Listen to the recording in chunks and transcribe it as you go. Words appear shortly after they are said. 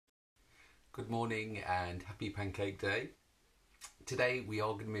Good morning and happy pancake day. Today we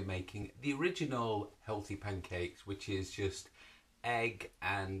are going to be making the original healthy pancakes, which is just egg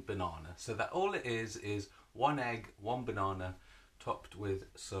and banana. So that all it is one egg, one banana, topped with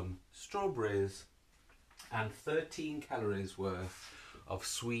some strawberries and 13 calories worth of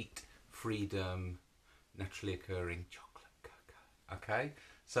sweet freedom naturally occurring chocolate cocoa. Okay,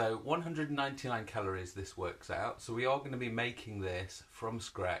 so 199 calories this works out. So we are going to be making this from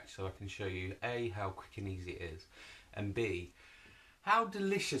scratch so I can show you A, how quick and easy it is, and B, how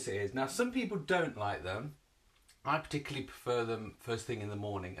delicious it is. Now some people don't like them. I particularly prefer them first thing in the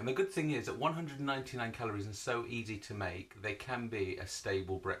morning, and the good thing is that 199 calories and so easy to make, they can be a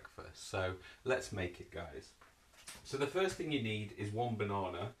stable breakfast. So let's make it, guys. So the first thing you need is one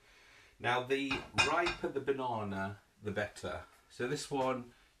banana. Now the riper the banana, the better. So this one,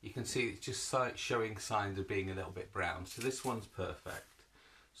 you can see it's just showing signs of being a little bit brown. So this one's perfect.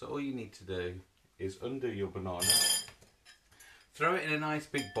 So all you need to do is undo your banana, throw it in a nice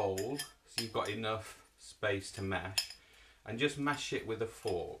big bowl so you've got enough space to mash, and just mash it with a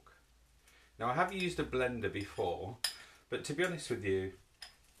fork. Now I have used a blender before, but to be honest with you,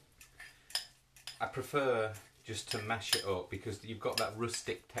 I prefer just to mash it up because you've got that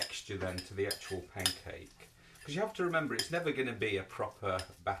rustic texture then to the actual pancake. Because you have to remember, it's never going to be a proper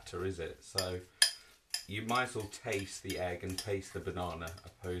batter, is it? So you might as well taste the egg and taste the banana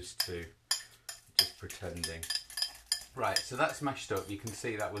opposed to just pretending. Right, so that's mashed up. You can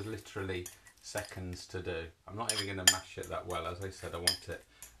see that was literally seconds to do. I'm not even going to mash it that well. As I said, I want it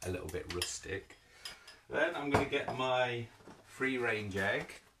a little bit rustic. Then I'm going to get my free range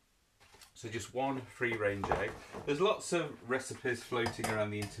egg. So just one free range egg. There's lots of recipes floating around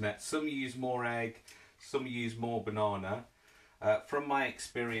the internet. Some use more egg, some use more banana. From my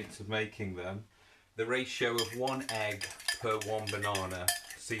experience of making them, the ratio of one egg per one banana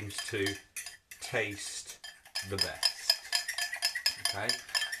seems to taste the best. Okay,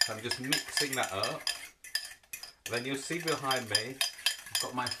 so I'm just mixing that up. Then you'll see behind me, I've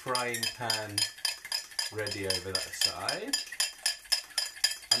got my frying pan ready over that side.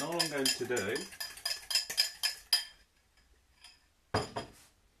 And all I'm going to do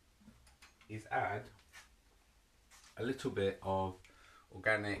is add a little bit of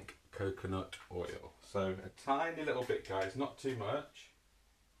organic coconut oil. So a tiny little bit, guys, not too much.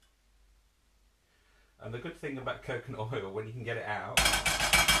 And the good thing about coconut oil, when you can get it out,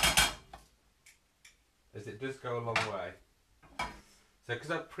 is it does go a long way. So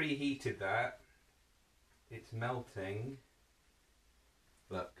because I've preheated that, it's melting.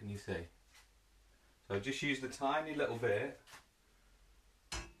 Look, can you see? So I've just used a tiny little bit,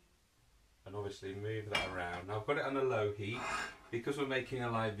 and obviously move that around. Now I've got it on a low heat. Because we're making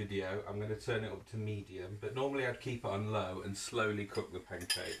a live video, I'm going to turn it up to medium, but normally I'd keep it on low and slowly cook the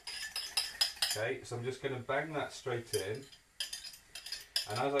pancake. Okay, so I'm just going to bang that straight in.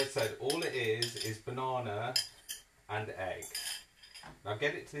 And as I said, all it is banana and egg. Now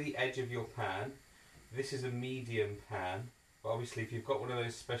get it to the edge of your pan. This is a medium pan, but obviously if you've got one of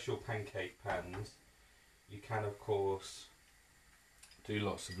those special pancake pans, you can of course do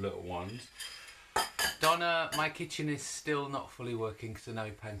lots of little ones. Donna, my kitchen is still not fully working, so no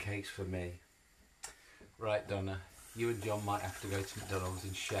pancakes for me. Right, Donna, you and John might have to go to McDonald's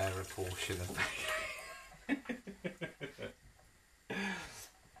and share a portion of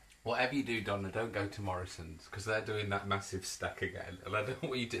Whatever you do, Donna, don't go to Morrison's because they're doing that massive stack again, and I don't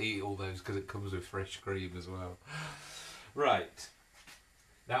want you to eat all those because it comes with fresh cream as well. Right.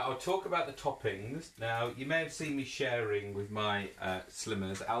 Now I'll talk about the toppings. Now you may have seen me sharing with my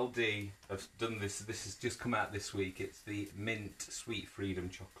slimmers. Aldi have done this. This has just come out this week. It's the mint sweet freedom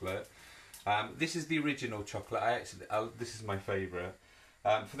chocolate. This is the original chocolate. This is my favourite.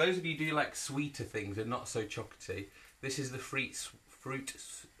 For those of you who do like sweeter things and not so chocolatey, this is the sweet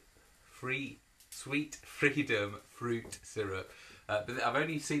freedom fruit syrup. But I've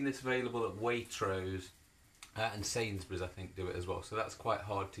only seen this available at Waitrose. And Sainsbury's, I think, do it as well, so that's quite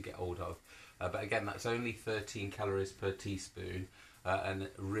hard to get hold of. But again, that's only 13 calories per teaspoon and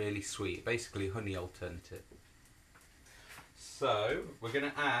really sweet, basically honey alternative. So we're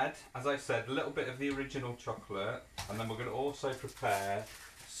going to add, as I said, a little bit of the original chocolate, and then we're going to also prepare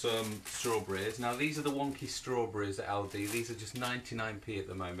some strawberries. Now these are the wonky strawberries at Aldi. These are just 99p at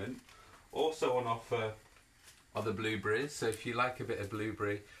the moment. Also on offer are the blueberries, so if you like a bit of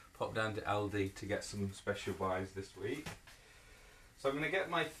blueberry, pop down to Aldi to get some special buys this week. So I'm going to get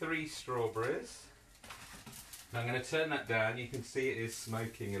my 3 strawberries. Now I'm going to turn that down. You can see it is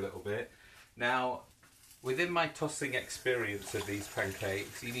smoking a little bit. Now, within my tossing experience of these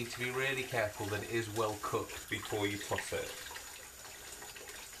pancakes, you need to be really careful that it is well cooked before you toss it.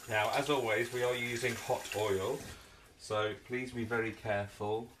 Now, as always, we are using hot oil, so please be very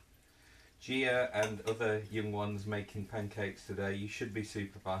careful. Gia and other young ones making pancakes today, you should be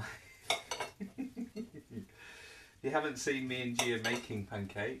supervised. If you haven't seen me and Gia making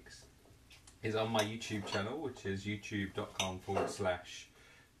pancakes, it's on my YouTube channel, which is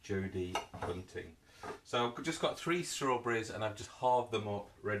youtube.com/Jodie Bunting. So I've just got 3 strawberries and I've just halved them up,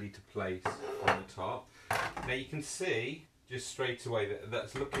 ready to place on the top. Now you can see just straight away that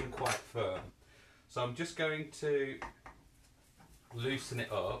that's looking quite firm. So I'm just going to loosen it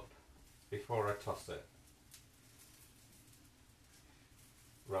up before I toss it.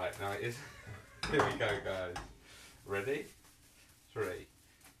 Right, now it is. Here we go, guys. Ready? 3,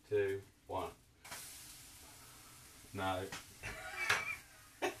 2, 1. No.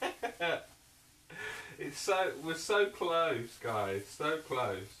 We're so close, guys. So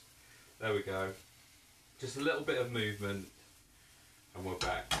close. There we go. Just a little bit of movement, and we're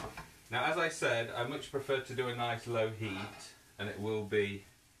back. Now, as I said, I much prefer to do a nice low heat, and it will be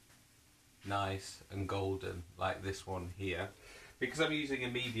nice and golden like this one here. Because I'm using a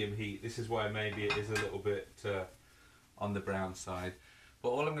medium heat, this is why maybe it is a little bit on the brown side. But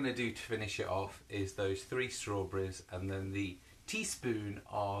all I'm going to do to finish it off is those 3 strawberries and then the teaspoon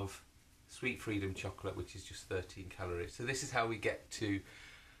of Sweet Freedom chocolate, which is just 13 calories. So this is how we get to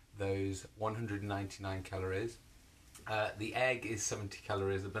those 199 calories. The egg is 70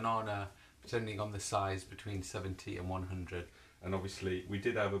 calories, the banana, depending on the size, between 70 and 100. And obviously we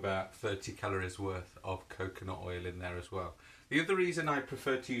did have about 30 calories worth of coconut oil in there as well. The other reason I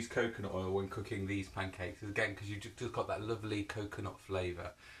prefer to use coconut oil when cooking these pancakes is again because you've just got that lovely coconut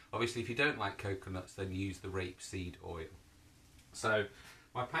flavour. Obviously if you don't like coconuts, then use the rapeseed oil. So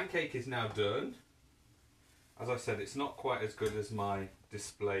my pancake is now done. As I said, it's not quite as good as my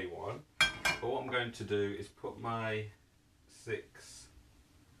display one, but what I'm going to do is put my 6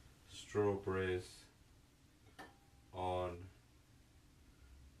 strawberries on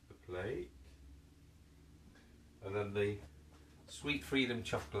the plate, and then the Sweet Freedom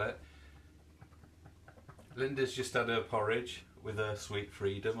chocolate. Linda's just had her porridge with her Sweet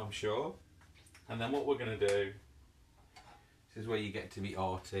Freedom, I'm sure. And then what we're going to do, this is where you get to be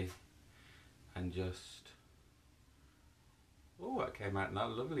arty and just, oh, that came out now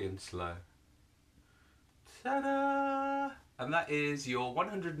lovely and slow. Ta-da! And that is your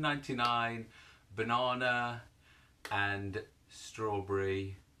 199 banana and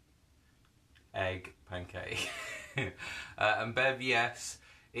strawberry egg pancake. And Bev, yes,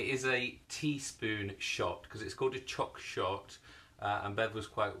 it is a teaspoon shot because it's called a choc shot. And Bev was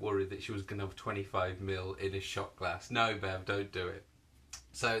quite worried that she was going to have 25ml in a shot glass. No, Bev, don't do it.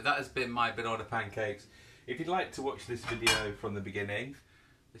 So that has been my banana pancakes. If you'd like to watch this video from the beginning,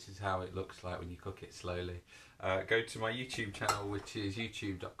 this is how it looks like when you cook it slowly. Go to my YouTube channel, which is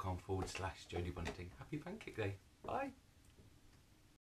youtube.com/Jodie Bunting. Happy Pancake Day.